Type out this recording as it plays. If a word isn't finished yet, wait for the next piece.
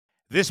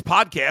This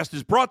podcast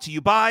is brought to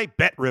you by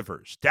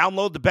BetRivers.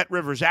 Download the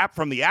BetRivers app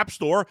from the App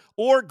Store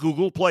or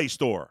Google Play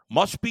Store.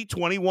 Must be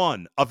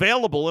 21.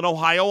 Available in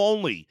Ohio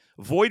only.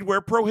 Void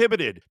where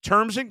prohibited.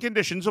 Terms and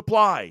conditions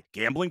apply.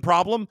 Gambling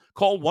problem?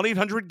 Call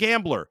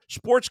 1-800-GAMBLER.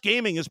 Sports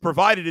gaming is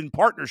provided in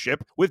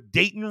partnership with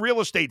Dayton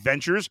Real Estate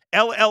Ventures,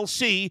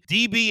 LLC,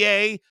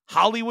 DBA,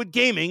 Hollywood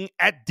Gaming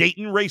at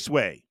Dayton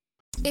Raceway.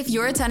 If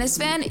you're a tennis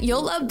fan,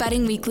 you'll love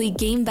Betting Weekly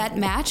Game Bet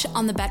Match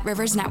on the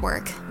BetRivers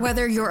Network.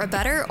 Whether you're a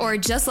bettor or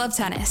just love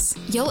tennis,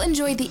 you'll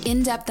enjoy the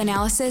in-depth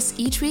analysis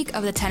each week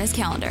of the tennis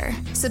calendar.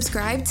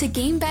 Subscribe to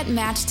Game Bet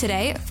Match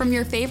today from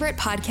your favorite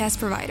podcast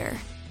provider.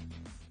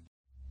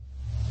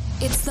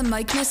 It's the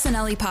Mike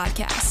Missanelli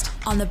Podcast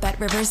on the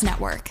BetRivers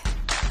Network.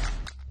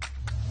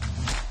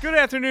 Good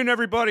afternoon,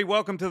 everybody.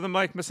 Welcome to the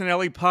Mike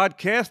Missanelli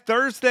Podcast.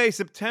 Thursday,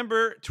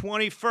 September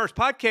 21st.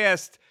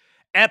 Podcast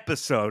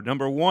episode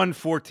number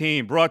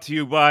 114, brought to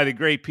you by the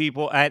great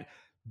people at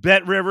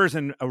BetRivers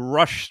and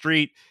Rush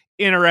Street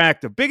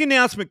Interactive. Big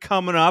announcement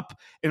coming up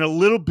in a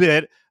little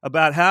bit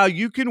about how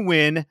you can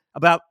win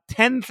about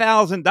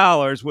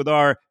 $10,000 with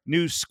our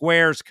new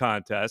Squares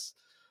contest.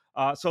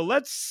 So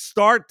let's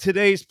start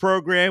today's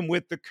program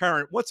with the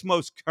current. What's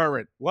most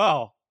current?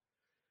 Well,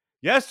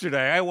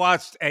 yesterday I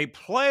watched a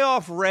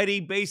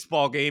playoff-ready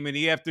baseball game in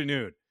the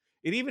afternoon.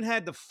 It even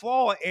had the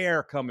fall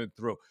air coming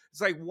through. It's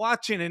like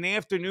watching an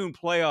afternoon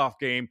playoff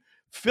game,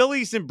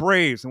 Phillies and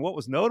Braves. And what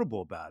was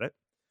notable about it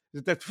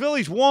is that the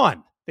Phillies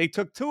won. They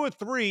took 2 or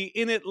 3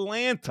 in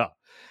Atlanta.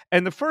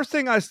 And the first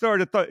thing I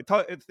started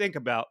to think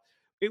about,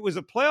 it was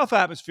a playoff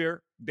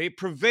atmosphere. They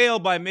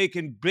prevailed by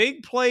making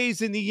big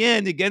plays in the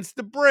end against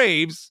the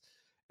Braves.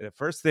 And the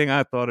first thing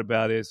I thought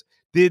about is,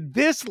 did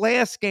this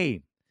last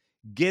game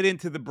get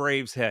into the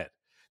Braves' head?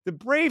 The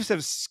Braves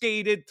have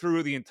skated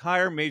through the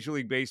entire Major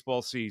League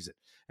Baseball season.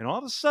 And all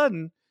of a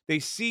sudden, they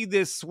see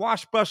this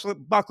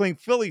swashbuckling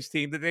Phillies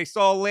team that they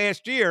saw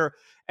last year,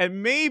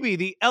 and maybe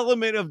the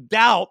element of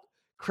doubt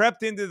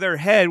crept into their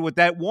head with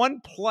that one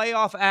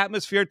playoff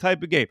atmosphere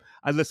type of game.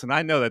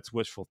 I know that's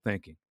wishful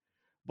thinking.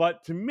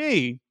 But to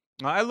me,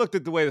 I looked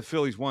at the way the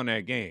Phillies won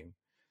that game.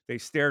 They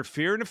stared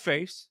fear in the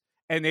face,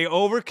 and they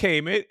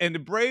overcame it, and the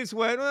Braves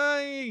went,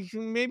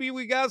 maybe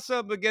we got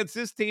something against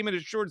this team in a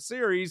short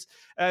series,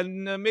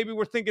 and maybe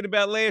we're thinking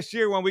about last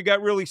year when we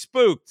got really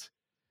spooked.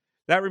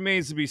 That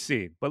remains to be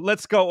seen. But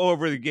let's go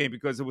over the game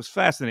because it was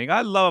fascinating.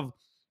 I love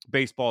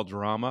baseball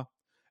drama,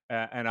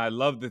 and I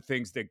love the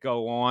things that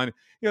go on.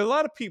 You know, a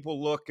lot of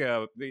people look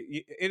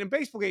in a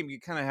baseball game, you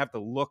kind of have to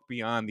look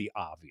beyond the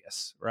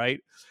obvious, right?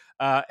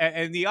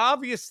 And the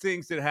obvious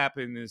things that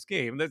happen in this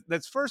game.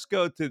 Let's first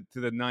go to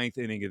the 9th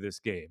inning of this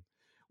game,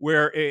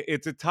 where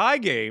it's a tie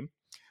game.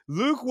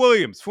 Luke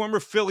Williams, former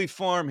Philly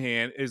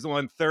farmhand, is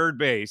on third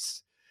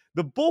base.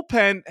 The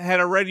bullpen had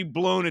already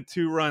blown a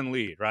 2-run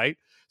lead, right?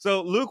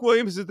 So Luke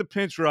Williams is the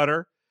pinch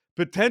runner.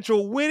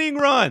 Potential winning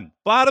run.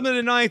 Bottom of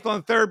the 9th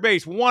on third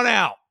base. 1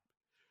 out.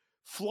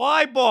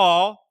 Fly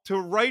ball to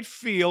right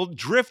field,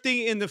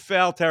 drifting into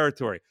foul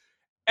territory.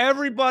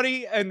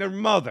 Everybody and their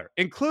mother,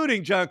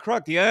 including John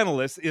Kruk, the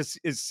analyst, is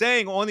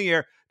saying on the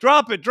air,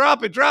 drop it,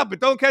 drop it, drop it,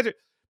 don't catch it.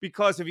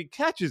 Because if he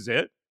catches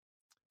it,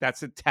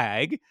 that's a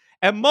tag.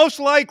 And most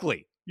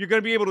likely, you're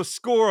going to be able to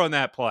score on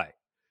that play.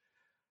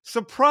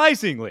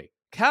 Surprisingly,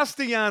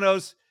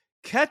 Castellanos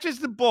catches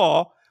the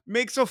ball,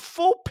 makes a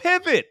full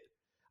pivot,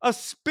 a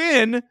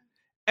spin,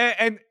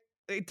 and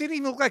it didn't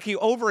even look like he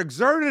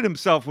overexerted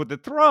himself with the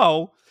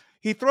throw.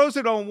 He throws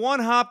it on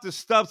one hop to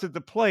Stubbs at the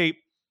plate.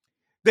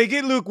 They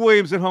get Luke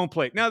Williams at home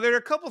plate. Now, there are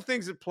a couple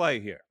things at play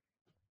here.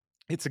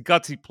 It's a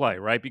gutsy play,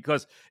 right?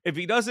 Because if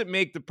he doesn't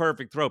make the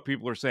perfect throw,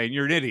 people are saying,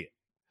 you're an idiot.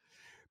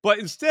 But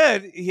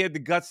instead, he had the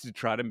guts to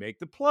try to make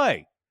the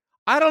play.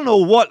 I don't know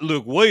what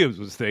Luke Williams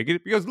was thinking,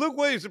 because Luke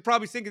Williams is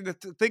probably thinking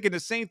the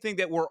same thing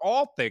that we're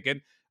all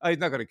thinking. He's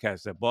not going to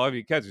catch that ball. If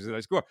he catches it,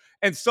 I score.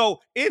 And so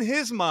in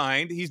his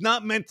mind, he's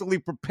not mentally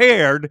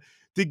prepared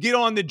to get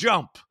on the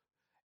jump.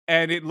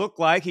 And it looked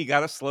like he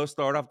got a slow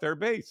start off their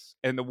base.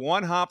 And the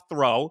one-hop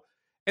throw.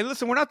 And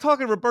listen, we're not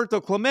talking Roberto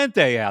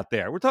Clemente out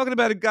there. We're talking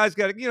about a guy's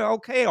got a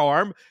okay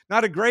arm,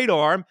 not a great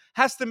arm,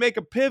 has to make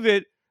a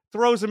pivot,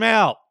 throws him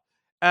out.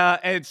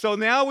 And so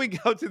now we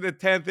go to the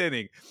 10th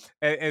inning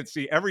and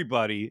see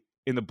everybody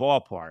in the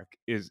ballpark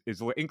is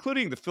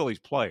including the Phillies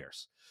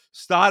players.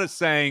 Stott is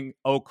saying,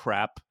 oh,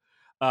 crap.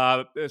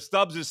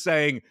 Stubbs is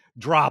saying,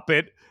 drop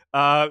it.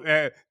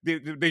 The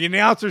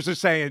announcers are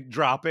saying,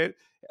 drop it.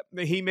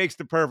 He makes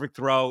the perfect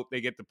throw. They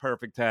get the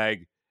perfect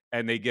tag,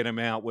 and they get him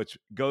out, which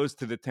goes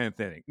to the 10th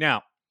inning.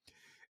 Now,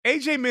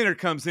 A.J. Minter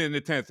comes in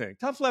the 10th inning.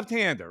 Tough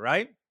left-hander,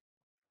 right?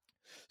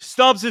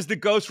 Stubbs is the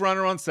ghost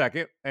runner on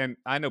second, and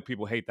I know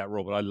people hate that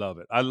rule, but I love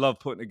it. I love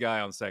putting a guy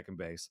on second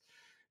base.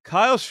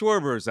 Kyle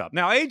Schwarber is up.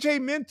 Now, A.J.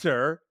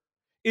 Minter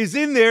is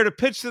in there to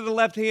pitch to the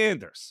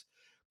left-handers,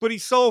 but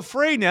he's so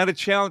afraid now to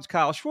challenge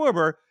Kyle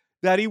Schwarber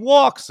that he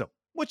walks him,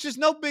 which is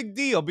no big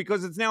deal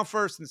because it's now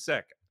first and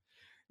second.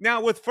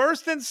 Now, with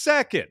first and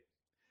second,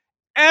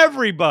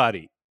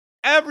 everybody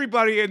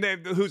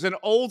who's an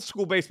old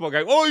school baseball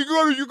guy, oh,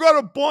 you got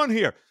a bunt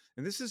here.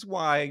 And this is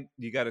why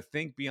you got to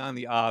think beyond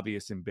the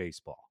obvious in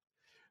baseball.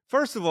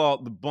 First of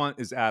all, the bunt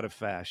is out of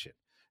fashion.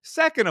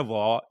 Second of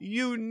all,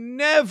 you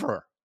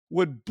never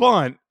would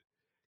bunt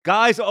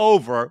guys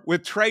over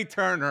with Trey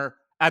Turner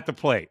at the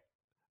plate.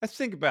 Let's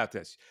think about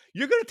this.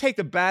 You're going to take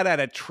the bat out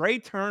of Trey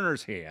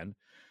Turner's hand,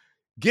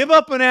 give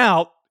up an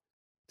out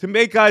to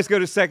make guys go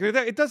to second.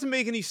 It doesn't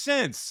make any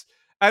sense.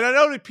 And I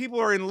know that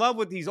people are in love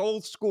with these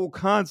old school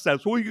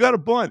concepts. Well, you got to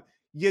bunt.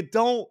 You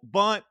don't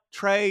bunt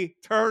Trey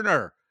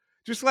Turner.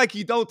 Just like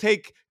you don't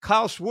take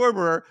Kyle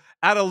Schwarber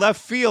out of left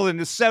field in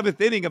the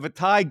 7th inning of a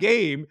tie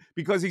game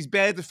because he's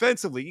bad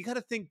defensively. You got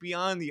to think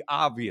beyond the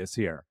obvious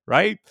here,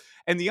 right?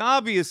 And the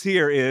obvious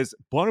here is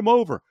bunt him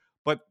over.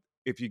 But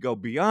if you go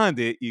beyond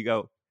it, you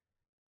go,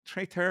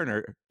 Trey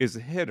Turner is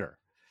a hitter.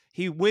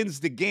 He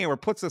wins the game or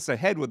puts us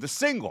ahead with a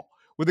single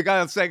with the guy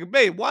on second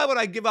base. Why would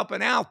I give up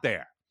an out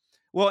there?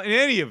 Well, in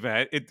any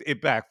event,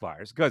 it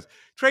backfires because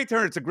Trey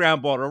Turner's a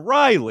ground ball to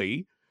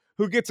Riley,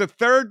 who gets a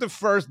third to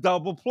first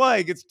double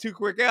play, gets 2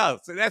 quick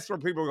outs. And that's where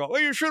people go,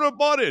 well, you should have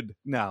bunted.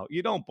 No,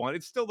 you don't bunt.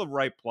 It's still the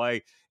right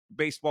play.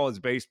 Baseball is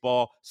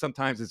baseball.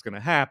 Sometimes it's going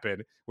to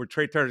happen where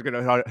Trey Turner's going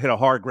to hit a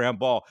hard ground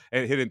ball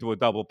and hit into a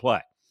double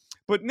play.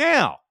 But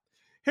now,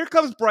 here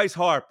comes Bryce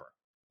Harper.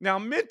 Now,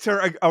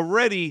 Minter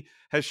already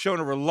has shown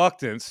a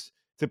reluctance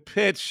to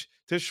pitch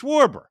to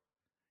Schwarber.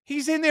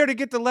 He's in there to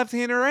get the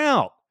left-hander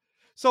out.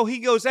 So he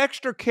goes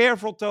extra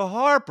careful to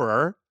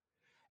Harper,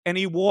 and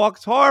he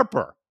walks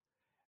Harper.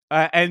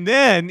 And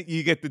then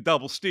you get the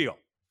double steal.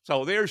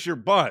 So there's your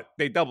bunt.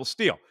 They double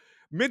steal.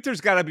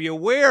 Minter's got to be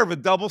aware of a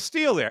double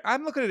steal there.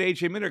 I'm looking at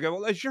A.J. Minter going,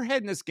 well, as you're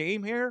heading this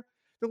game here,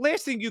 the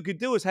last thing you could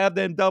do is have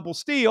them double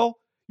steal.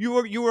 You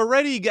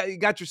already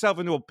got yourself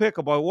into a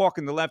pickle by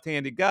walking the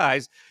left-handed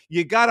guys.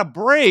 You got to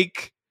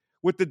break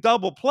with the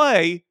double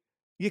play.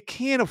 You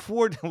can't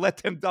afford to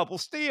let them double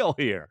steal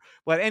here.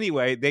 But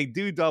anyway, they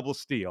do double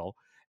steal,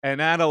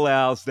 and that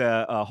allows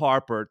the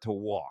Harper to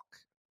walk.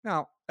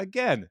 Now,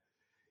 again,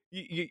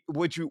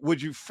 would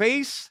you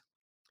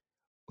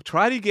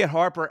try to get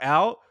Harper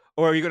out,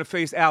 or are you going to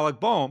face Alec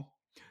Bohm,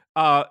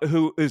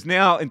 who is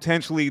now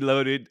intentionally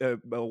loaded a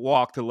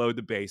walk to load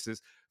the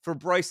bases for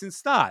Bryson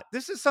Stott?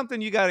 This is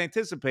something you got to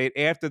anticipate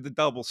after the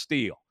double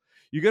steal.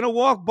 You're going to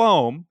walk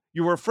Bohm.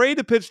 You were afraid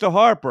to pitch to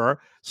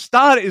Harper.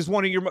 Stott is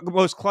one of your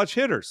most clutch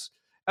hitters.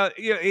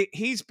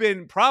 He's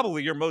been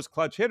probably your most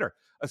clutch hitter,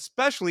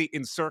 especially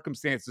in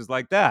circumstances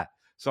like that.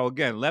 So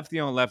again, lefty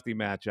on lefty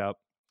matchup.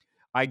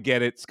 I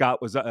get it.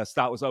 Stott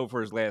was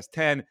over his last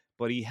 10,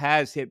 but he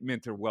has hit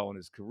Minter well in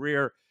his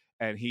career,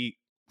 and he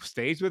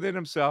stays within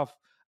himself.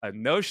 A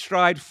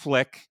no-stride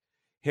flick,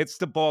 hits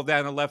the ball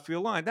down the left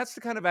field line. That's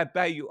the kind of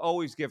at-bat you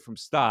always get from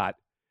Stott,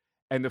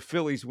 and the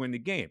Phillies win the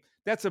game.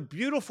 That's a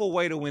beautiful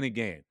way to win a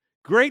game.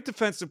 Great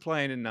defensive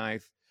play in the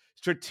 9th,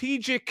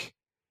 strategic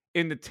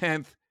in the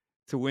 10th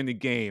to win the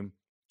game.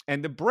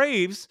 And the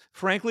Braves,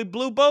 frankly,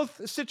 blew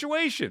both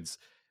situations.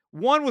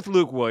 One with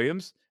Luke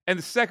Williams, and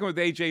the second with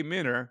A.J.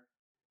 Minter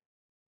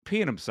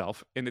peeing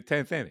himself in the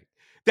 10th inning.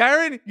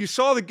 Darren, you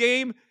saw the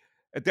game.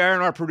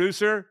 Darren, our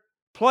producer,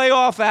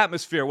 playoff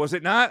atmosphere, was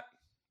it not?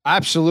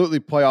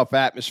 Absolutely playoff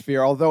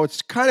atmosphere, although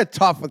it's kind of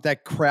tough with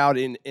that crowd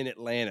in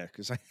Atlanta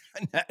because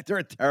they're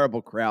a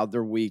terrible crowd.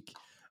 They're weak.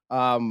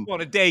 Well,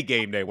 a day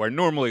game they were.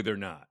 Normally they're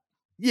not.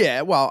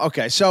 Yeah, well,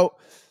 okay. So,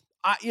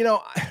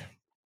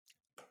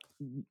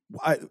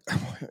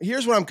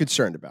 here's what I'm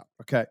concerned about,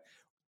 okay?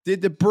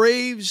 Did the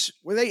Braves,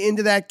 were they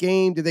into that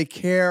game? Did they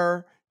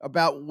care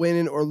about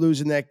winning or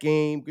losing that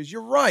game? Because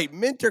you're right,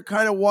 Minter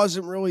kind of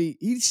wasn't really,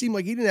 he seemed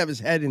like he didn't have his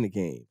head in the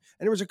game.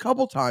 And there was a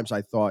couple times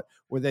I thought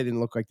where they didn't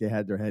look like they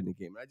had their head in the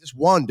game. And I just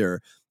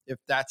wonder if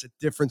that's a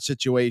different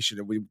situation.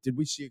 And did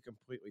we see a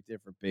completely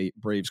different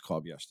Braves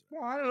club yesterday?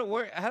 Well, I don't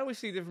know. How do we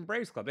see a different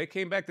Braves club? They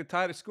came back to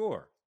tie the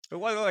score. It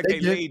wasn't like they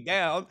laid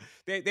down.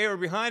 They were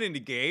behind in the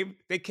game.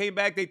 They came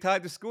back. They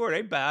tied the score.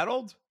 They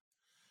battled.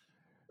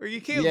 Or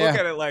you can't look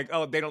at it like,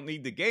 oh, they don't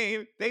need the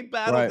game. They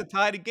battled to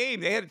tie the game.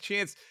 They had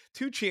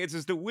two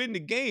chances to win the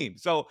game.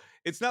 So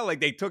it's not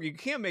like you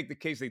can't make the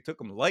case they took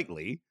them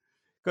lightly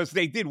because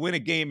they did win a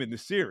game in the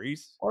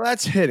series. Well,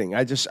 that's hitting.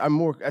 that's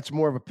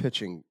more of a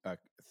pitching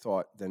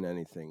thought than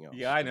anything else.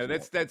 Yeah, I know.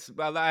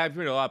 Well, I've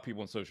heard a lot of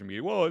people on social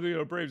media. Well,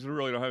 Braves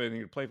really don't have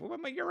anything to play for. Well,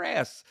 your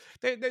ass.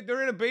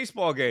 They're in a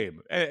baseball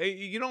game.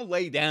 You don't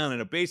lay down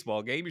in a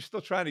baseball game. You're still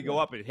trying to go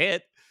up and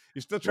hit.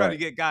 You're still trying to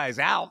get guys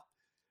out.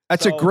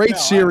 That's a great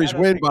series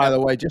win, by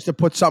the way, just to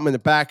put something in the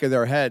back of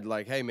their head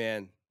like, hey,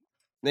 man,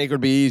 it ain't going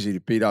to be easy to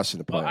beat us in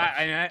the playoffs.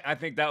 Well, I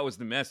think that was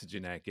the message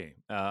in that game.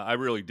 I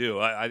really do.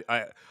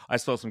 I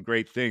saw some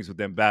great things with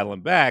them battling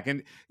back.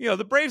 And,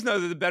 the Braves know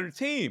they're the better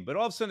team. But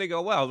all of a sudden they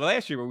go, well,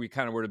 last year we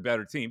kind of were the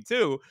better team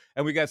too,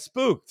 and we got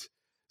spooked.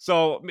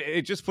 So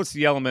it just puts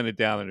the element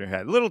down in their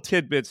head. Little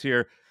tidbits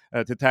here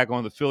to tackle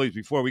on the Phillies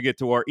before we get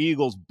to our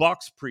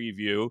Eagles-Bucs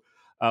preview.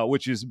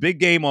 Which is a bbig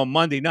game on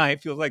Monday night.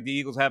 It feels like the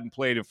Eagles haven't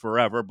played in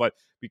forever, but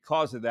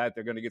because of that,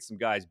 they're going to get some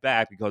guys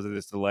back because of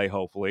this delay,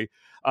 hopefully.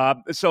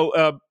 There's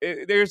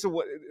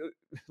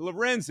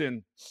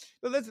Lorenzen.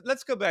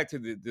 Let's go back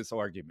to this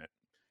argument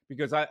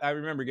because I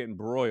remember getting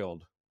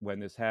broiled when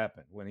this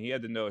happened, when he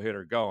had the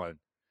no-hitter going,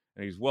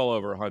 and he's well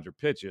over 100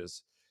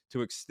 pitches.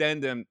 To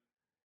extend him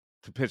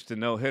to pitch the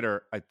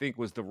no-hitter, I think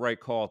was the right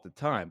call at the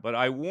time. But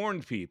I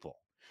warned people,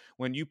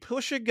 when you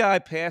push a guy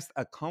past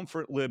a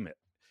comfort limit,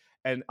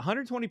 and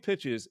 120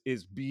 pitches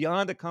is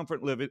beyond a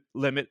comfort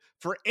limit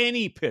for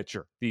any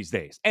pitcher these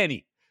days,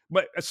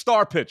 but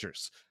star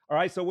pitchers. All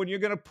right, so when you're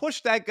going to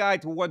push that guy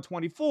to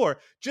 124,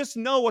 just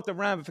know what the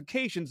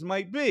ramifications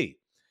might be.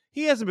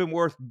 He hasn't been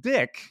worth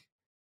dick,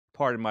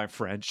 pardon my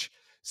French,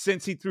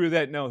 since he threw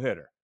that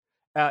no-hitter.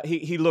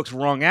 He looks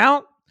wrung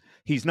out.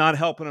 He's not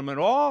helping him at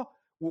all,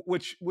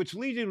 which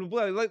leads you to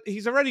believe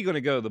he's already going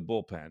to go to the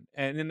bullpen.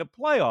 And in the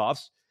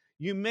playoffs,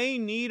 you may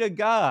need a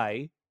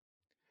guy.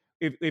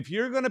 If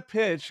you're going to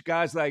pitch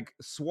guys like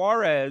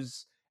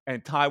Suarez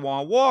and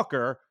Taijuan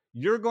Walker,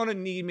 you're going to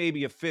need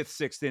maybe a fifth,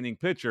 sixth inning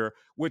pitcher,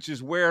 which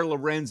is where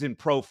Lorenzen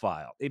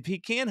profile. If he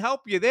can't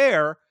help you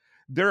there,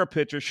 they're a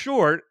pitcher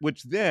short,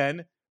 which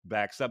then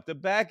backs up the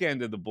back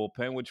end of the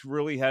bullpen, which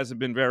really hasn't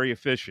been very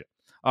efficient.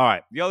 All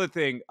right, the other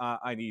thing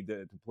I need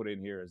to put in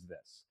here is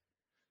this.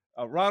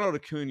 Ronald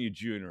Acuna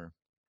Jr.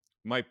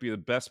 might be the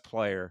best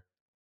player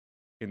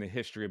in the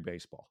history of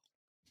baseball.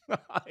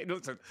 I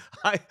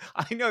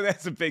know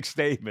that's a big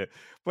statement,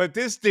 but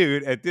this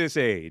dude at this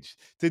age,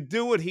 to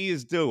do what he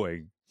is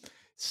doing,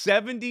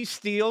 70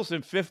 steals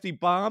and 50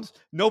 bombs,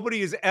 nobody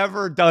has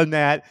ever done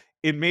that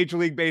in Major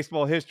League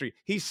Baseball history.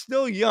 He's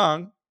still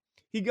young.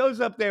 He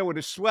goes up there with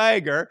a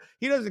swagger.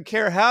 He doesn't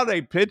care how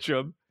they pitch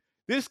him.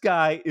 This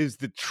guy is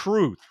the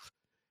truth.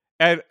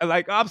 And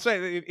like I'm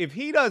saying, if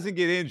he doesn't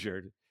get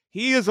injured,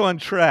 he is on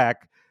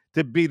track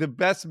to be the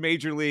best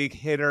Major League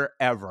hitter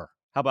ever.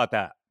 How about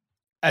that?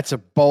 That's a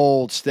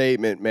bold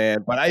statement,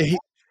 man. But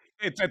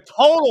it's a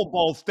total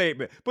bold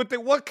statement. But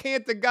what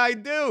can't the guy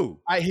do?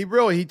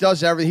 He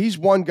does everything. He's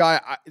one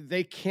guy.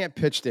 They can't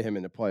pitch to him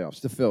in the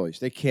playoffs. The Phillies,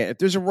 they can't. If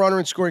there's a runner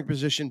in scoring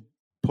position,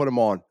 put him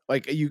on.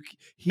 The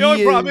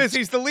only problem is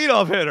he's the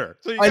leadoff hitter,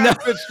 so you got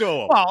to pitch to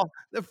him. Well,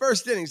 the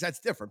first innings, that's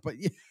different. But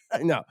yeah,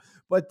 I know.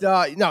 But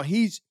no,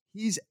 he's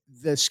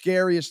the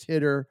scariest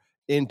hitter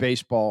in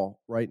baseball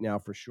right now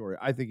for sure.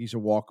 I think he's a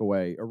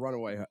runaway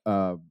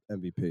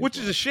MVP. Which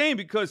is a shame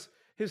because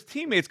his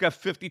teammates got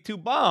 52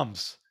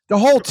 bombs. The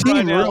whole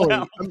team, really.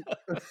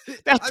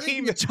 That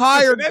team is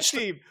tired. That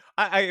team.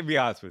 I'll be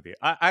honest with you.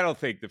 I don't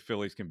think the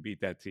Phillies can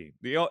beat that team.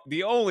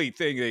 The only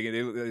thing they can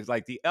do is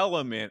like the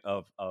element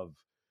of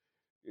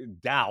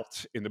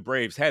doubt in the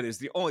Braves' head is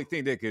the only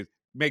thing that could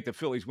make the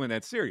Phillies win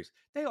that series.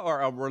 They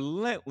are a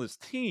relentless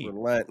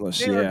team.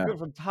 They are good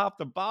from top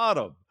to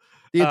bottom.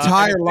 The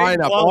entire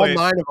lineup, all 9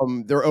 of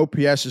them, their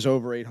OPS is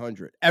over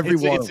 800.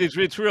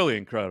 It's really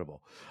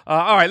incredible.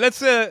 All right, let's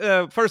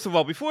first of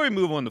all, before we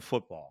move on to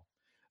football,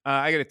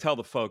 I got to tell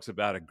the folks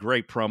about a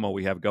great promo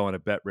we have going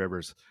at Bet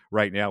Rivers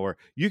right now, where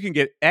you can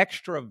get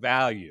extra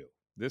value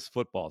this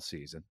football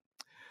season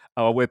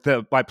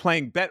by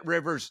playing Bet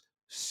Rivers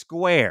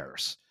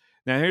Squares.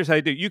 Now, here's how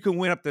you do. You can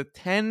win up to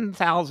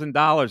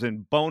 $10,000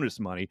 in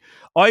bonus money.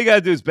 All you got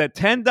to do is bet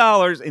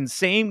 $10 in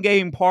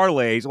same-game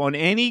parlays on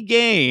any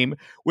game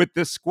with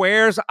the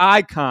Squares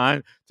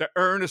icon to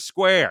earn a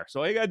square. So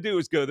all you got to do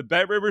is go to the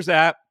Bet Rivers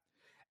app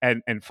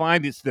and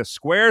find the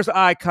Squares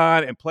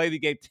icon and play the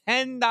game.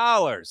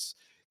 $10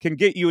 can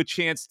get you a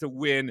chance to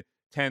win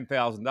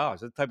 $10,000.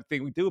 That's the type of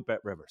thing we do at Bet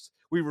Rivers.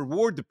 We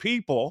reward the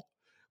people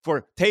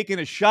for taking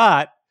a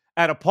shot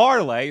at a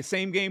parlay,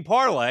 same-game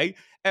parlay.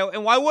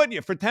 And why wouldn't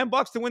you? For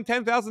 $10 to win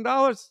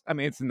 $10,000? I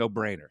mean, it's a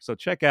no-brainer. So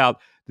check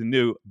out the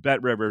new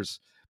Bet Rivers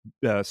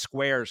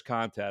Squares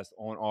contest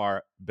on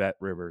our Bet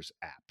Rivers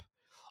app.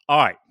 All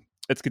right,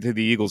 let's get to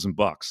the Eagles and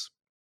Bucs.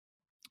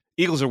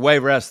 Eagles are way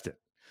rested.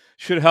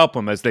 Should help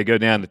them as they go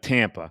down to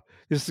Tampa.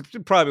 This is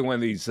probably one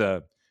of these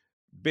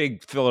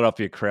big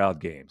Philadelphia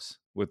crowd games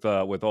with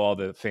all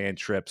the fan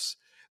trips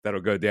that'll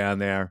go down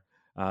there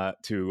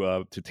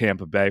to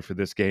Tampa Bay for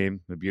this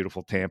game, the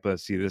beautiful Tampa,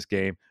 see this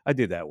game. I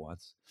did that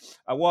once.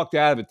 I walked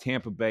out of a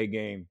Tampa Bay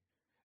game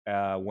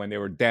when they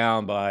were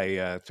down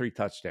by 3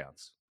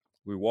 touchdowns.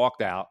 We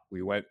walked out.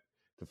 We went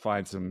to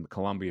find some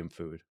Colombian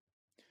food.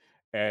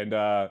 And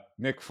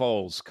Nick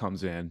Foles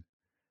comes in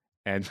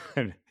and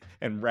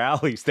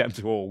rallies them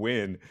to a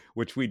win,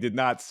 which we did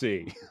not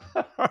see.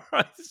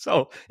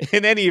 So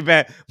in any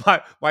event,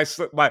 my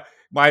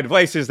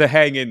advice is to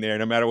hang in there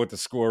no matter what the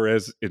score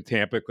is in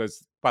Tampa,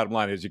 because bottom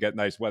line is you get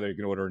nice weather, you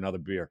can order another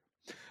beer.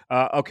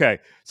 Okay,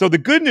 so the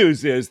good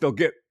news is they'll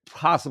get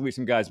possibly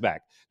some guys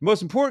back. The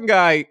most important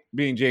guy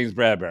being James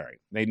Bradbury.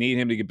 They need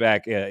him to get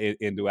back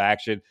into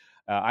action.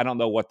 I don't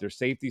know what their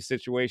safety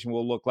situation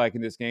will look like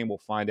in this game. We'll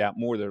find out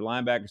more. Their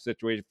linebacker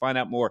situation, find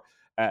out more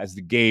as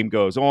the game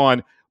goes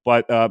on.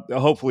 But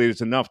hopefully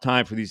there's enough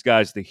time for these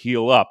guys to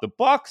heal up. The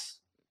Bucs,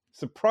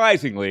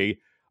 surprisingly,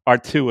 are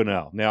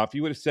 2-0. Now, if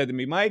you would have said to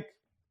me, Mike,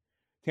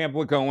 Tampa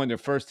would go in their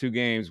first 2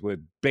 games with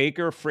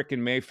Baker freaking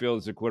Mayfield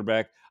as a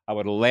quarterback, I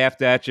would have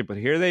laughed at you. But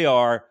here they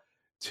are,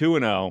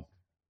 2-0.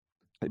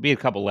 They beat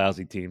a couple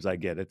lousy teams. I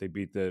get it. They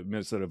beat the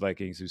Minnesota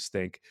Vikings, who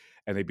stink,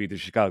 and they beat the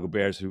Chicago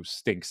Bears, who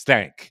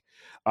stank.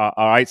 All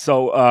right.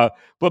 So,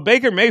 but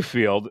Baker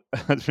Mayfield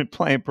has been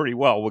playing pretty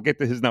well. We'll get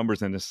to his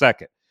numbers in a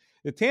second.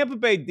 The Tampa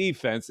Bay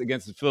defense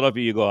against the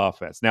Philadelphia Eagle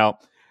offense. Now,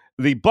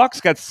 the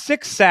Bucs got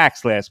 6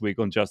 sacks last week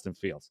on Justin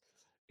Fields.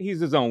 He's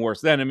his own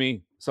worst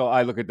enemy. So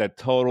I look at that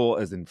total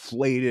as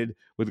inflated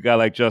with a guy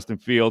like Justin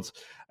Fields.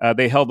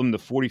 They held him to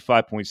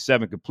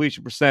 45.7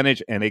 completion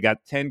percentage, and they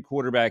got 10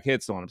 quarterback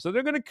hits on him. So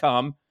they're going to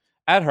come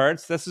at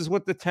Hurts. This is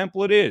what the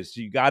template is.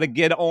 You got to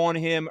get on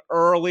him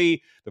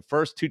early. The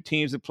first 2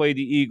 teams that played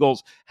the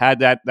Eagles had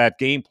that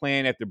game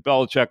plan after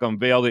Belichick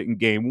unveiled it in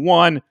game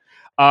 1.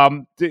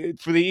 For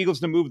the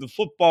Eagles to move the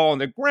football on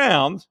the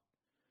ground,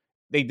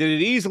 they did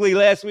it easily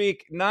last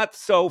week. Not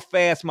so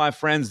fast, my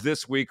friends,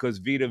 this week, because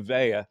Vita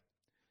Vea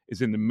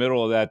is in the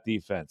middle of that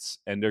defense,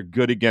 and they're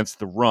good against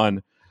the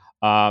run.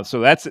 So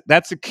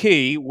that's a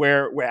key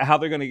where how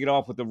they're going to get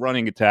off with the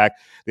running attack.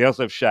 They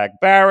also have Shaq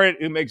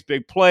Barrett, who makes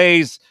big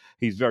plays.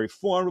 He's very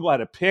formidable. Had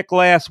a pick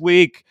last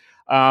week.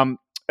 And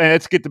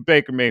let's get to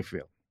Baker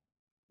Mayfield.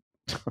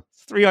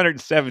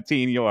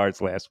 317 yards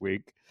last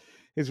week.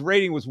 His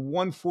rating was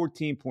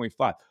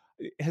 114.5.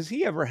 Has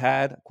he ever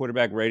had a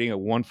quarterback rating of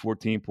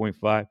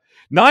 114.5?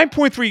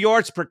 9.3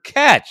 yards per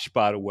catch,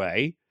 by the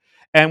way,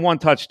 and 1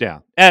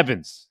 touchdown.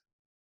 Evans,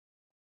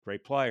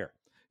 great player.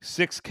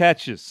 6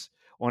 catches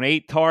on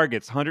 8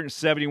 targets,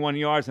 171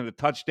 yards and a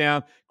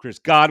touchdown. Chris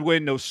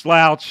Godwin, no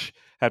slouch,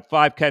 had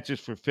 5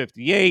 catches for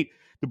 58.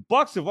 The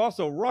Bucs have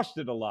also rushed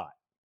it a lot.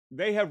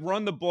 They have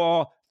run the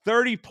ball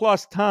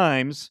 30-plus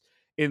times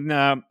in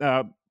their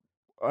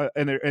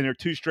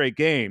 2 straight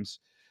games.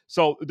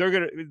 So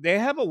they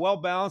have a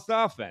well-balanced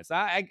offense.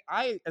 When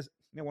I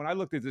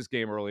looked at this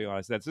game early on,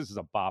 I said, this is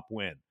a bop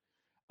win.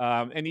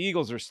 And the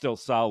Eagles are still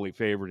solidly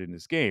favored in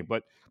this game.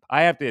 But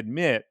I have to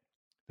admit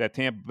that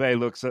Tampa Bay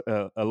looks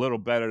a little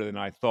better than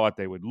I thought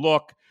they would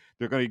look.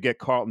 They're going to get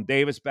Carlton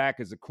Davis back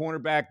as a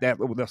cornerback. That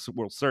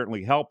will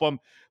certainly help them.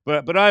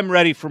 But I'm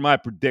ready for my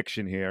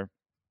prediction here.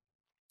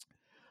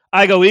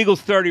 I go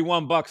Eagles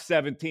 31, Bucs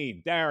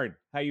 17. Darren,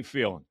 how you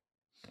feeling?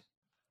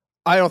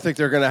 I don't think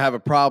they're going to have a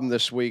problem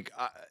this week.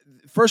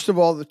 First of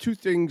all, the 2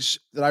 things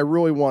that I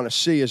really want to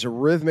see is a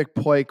rhythmic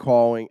play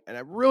calling, and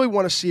I really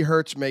want to see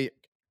Hurts make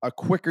a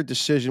quicker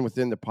decision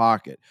within the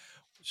pocket.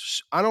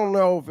 I don't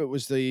know if it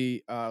was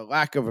the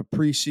lack of a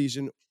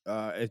preseason.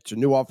 It's a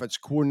new offense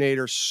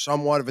coordinator,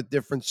 somewhat of a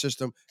different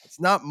system. It's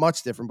not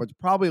much different, but it's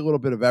probably a little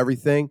bit of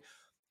everything.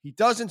 He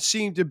doesn't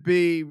seem to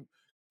be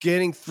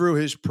getting through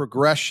his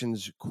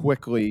progressions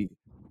quickly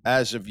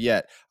as of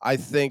yet. I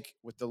think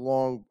with the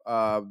long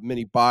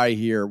mini bye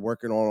here,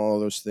 working on all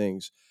of those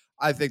things,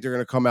 I think they're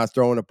going to come out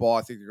throwing the ball.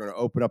 I think they're going to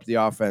open up the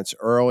offense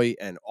early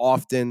and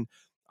often.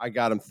 I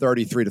got them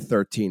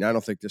 33-13. I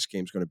don't think this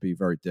game's going to be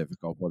very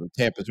difficult. Whether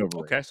Tampa's over.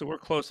 Okay, so we're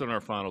close on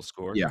our final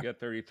score. Yeah. You got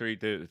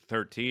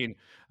 33-13.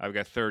 I've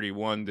got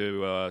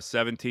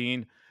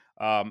 31-17.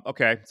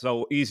 Okay,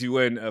 so easy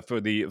win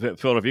for the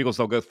Philadelphia Eagles.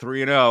 They'll go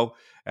 3-0.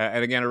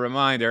 And again, a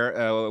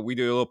reminder, we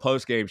do a little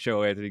post-game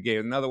show after the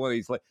game. Another one of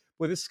these,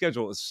 this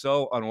schedule is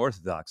so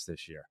unorthodox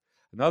this year.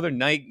 Another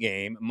night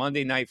game,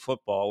 Monday Night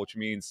Football, which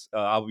means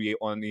I'll be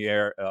on the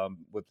air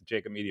with the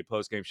Jacob Media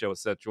post-game show with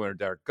Seth Joyner,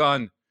 Derek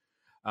Gunn,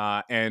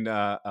 and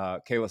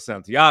Kayla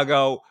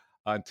Santiago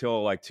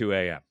until 2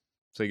 a.m.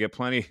 So you get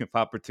plenty of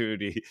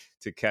opportunity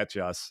to catch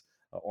us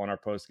on our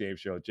post-game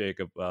show,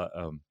 Jacob,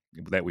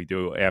 that we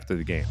do after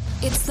the game.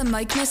 It's the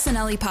Mike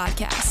Missanelli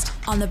podcast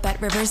on the Bet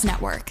Rivers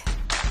Network.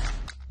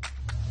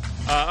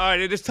 All right,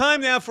 it is time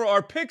now for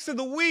our picks of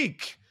the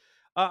week.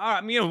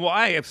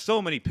 I have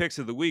so many picks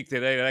of the week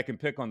today that I can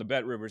pick on the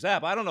Bet Rivers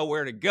app. I don't know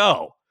where to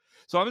go.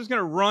 So I'm just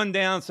going to run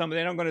down some of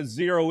them. I'm going to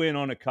zero in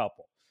on a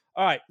couple.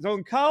 All right, so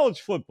in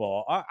college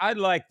football, I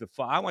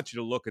want you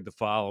to look at the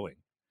following.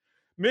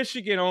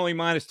 Michigan only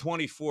minus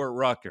 24 at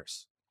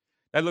Rutgers.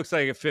 That looks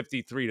like a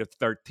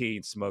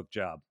 53-13 smoke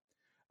job.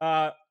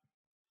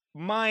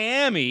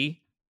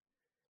 Miami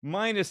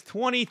minus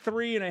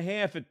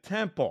 23.5 at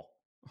Temple.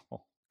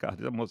 Oh,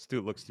 God, it almost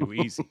looks too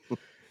easy.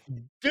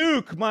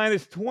 Duke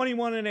minus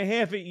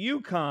 21.5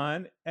 at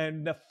UConn.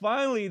 And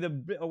finally,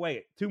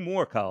 2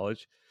 more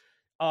college.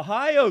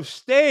 Ohio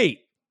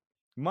State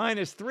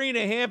minus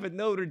 3.5 at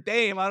Notre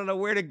Dame. I don't know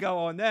where to go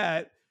on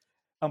that.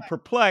 I'm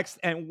perplexed.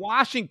 And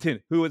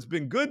Washington, who has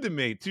been good to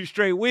me 2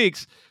 straight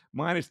weeks,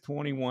 minus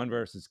 21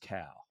 versus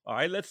Cal. All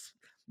right, let's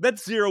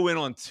zero in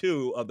on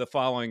 2 of the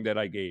following that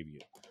I gave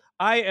you.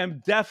 I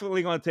am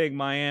definitely going to take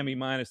Miami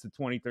minus the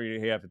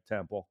 23.5 at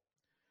Temple.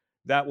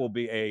 That will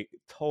be a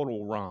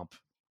total romp.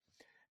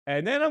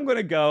 And then I'm going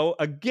to go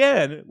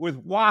again with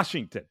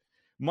Washington,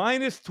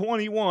 minus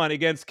 21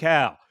 against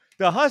Cal.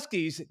 The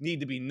Huskies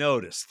need to be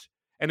noticed.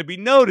 And to be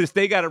noticed,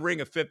 they got to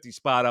ring a 50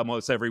 spot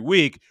almost every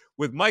week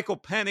with Michael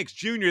Penix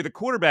Jr., the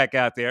quarterback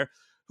out there,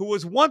 who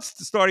was once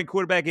the starting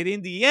quarterback at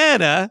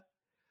Indiana,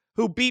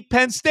 who beat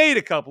Penn State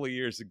a couple of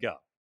years ago.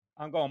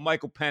 I'm going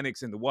Michael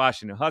Penix and the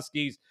Washington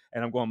Huskies,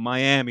 and I'm going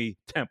Miami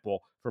Temple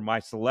for my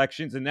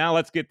selections. And now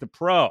let's get to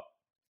pro.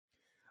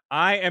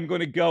 I am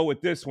going to go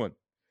with this one.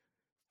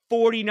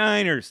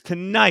 49ers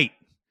tonight,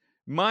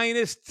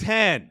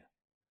 -10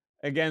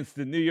 against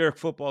the New York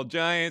Football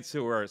Giants,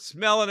 who are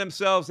smelling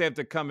themselves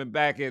after coming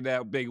back in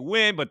that big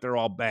win, but they're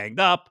all banged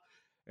up.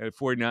 And the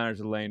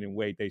 49ers are laying in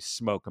wait. They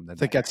smoke them tonight. I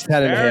think that's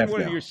 10.5 Aaron, now.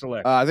 what are your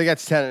selections? I think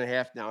that's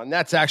 10.5 now, and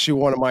that's actually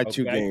one of my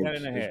two games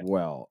as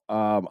well.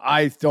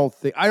 I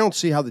don't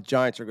see how the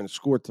Giants are going to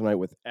score tonight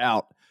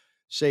without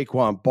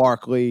Saquon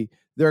Barkley.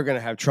 They're going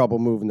to have trouble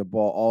moving the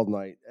ball all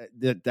night.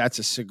 That's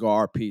a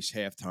cigar piece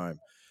halftime.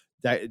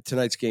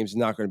 Tonight's game is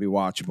not going to be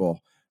watchable.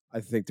 I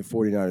think the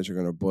 49ers are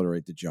going to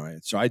obliterate the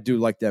Giants. So I do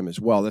like them as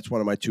well. That's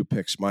one of my two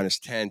picks,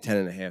 -10,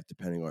 10.5,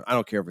 depending on. I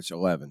don't care if it's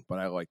 11, but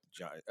I like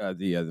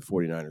the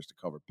 49ers to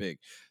cover big.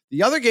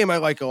 The other game I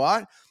like a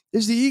lot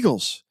is the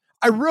Eagles.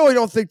 I really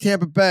don't think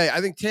Tampa Bay. I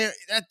think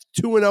that's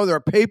 2-0. They're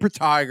a paper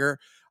tiger.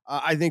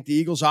 I think the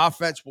Eagles'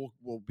 offense will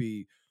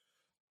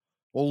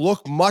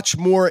look much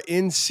more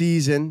in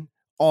season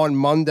on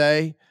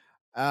Monday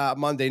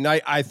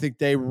night. I think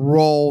they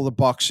roll the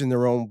Bucs in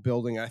their own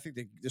building. I think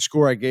the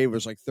score I gave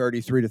was like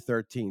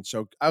 33-13.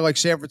 So I like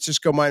San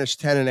Francisco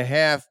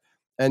 -10.5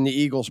 and the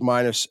Eagles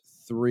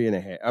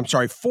 -3.5. I'm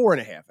sorry,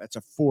 4.5. That's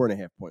a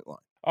 4.5 point line.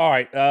 All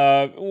right.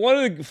 One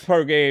of the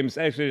pro games,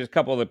 actually, there's a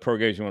couple of the pro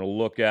games you want to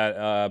look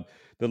at.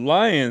 The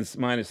Lions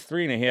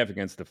 -3.5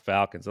 against the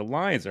Falcons. The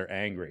Lions are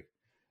angry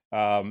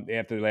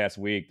after last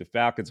week. The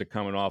Falcons are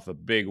coming off a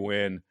big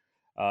win.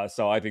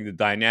 So I think the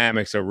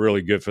dynamics are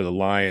really good for the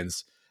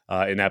Lions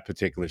in that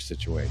particular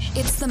situation.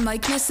 It's the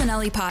Mike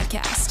Missanelli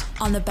podcast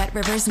on the Bet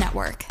Rivers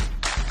Network.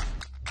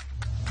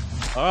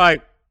 All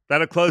right.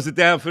 That'll close it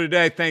down for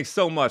today. Thanks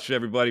so much,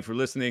 everybody, for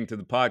listening to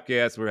the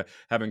podcast. We're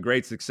having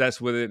great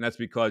success with it, and that's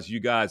because you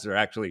guys are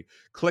actually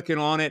clicking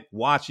on it,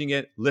 watching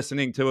it,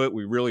 listening to it.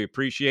 We really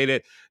appreciate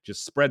it.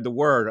 Just spread the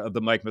word of the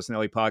Mike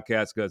Missanelli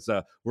podcast because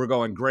we're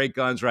going great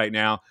guns right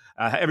now.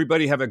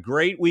 Everybody have a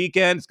great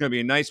weekend. It's going to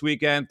be a nice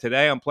weekend.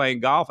 Today I'm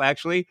playing golf,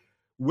 actually,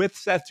 with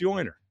Seth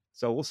Joyner.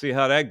 So we'll see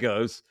how that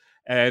goes.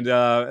 And,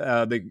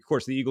 of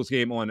course, the Eagles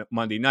game on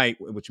Monday night,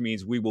 which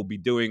means we will be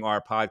doing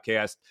our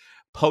podcast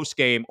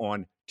post-game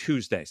on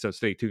Tuesday. So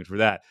stay tuned for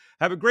that.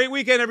 Have a great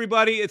weekend,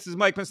 everybody. This is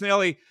Mike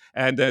Missanelli.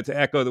 And to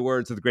echo the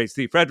words of the great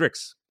Steve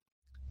Fredericks,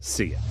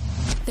 see ya.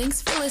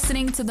 Thanks for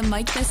listening to the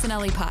Mike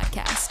Missanelli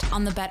podcast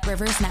on the Bet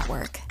Rivers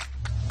Network.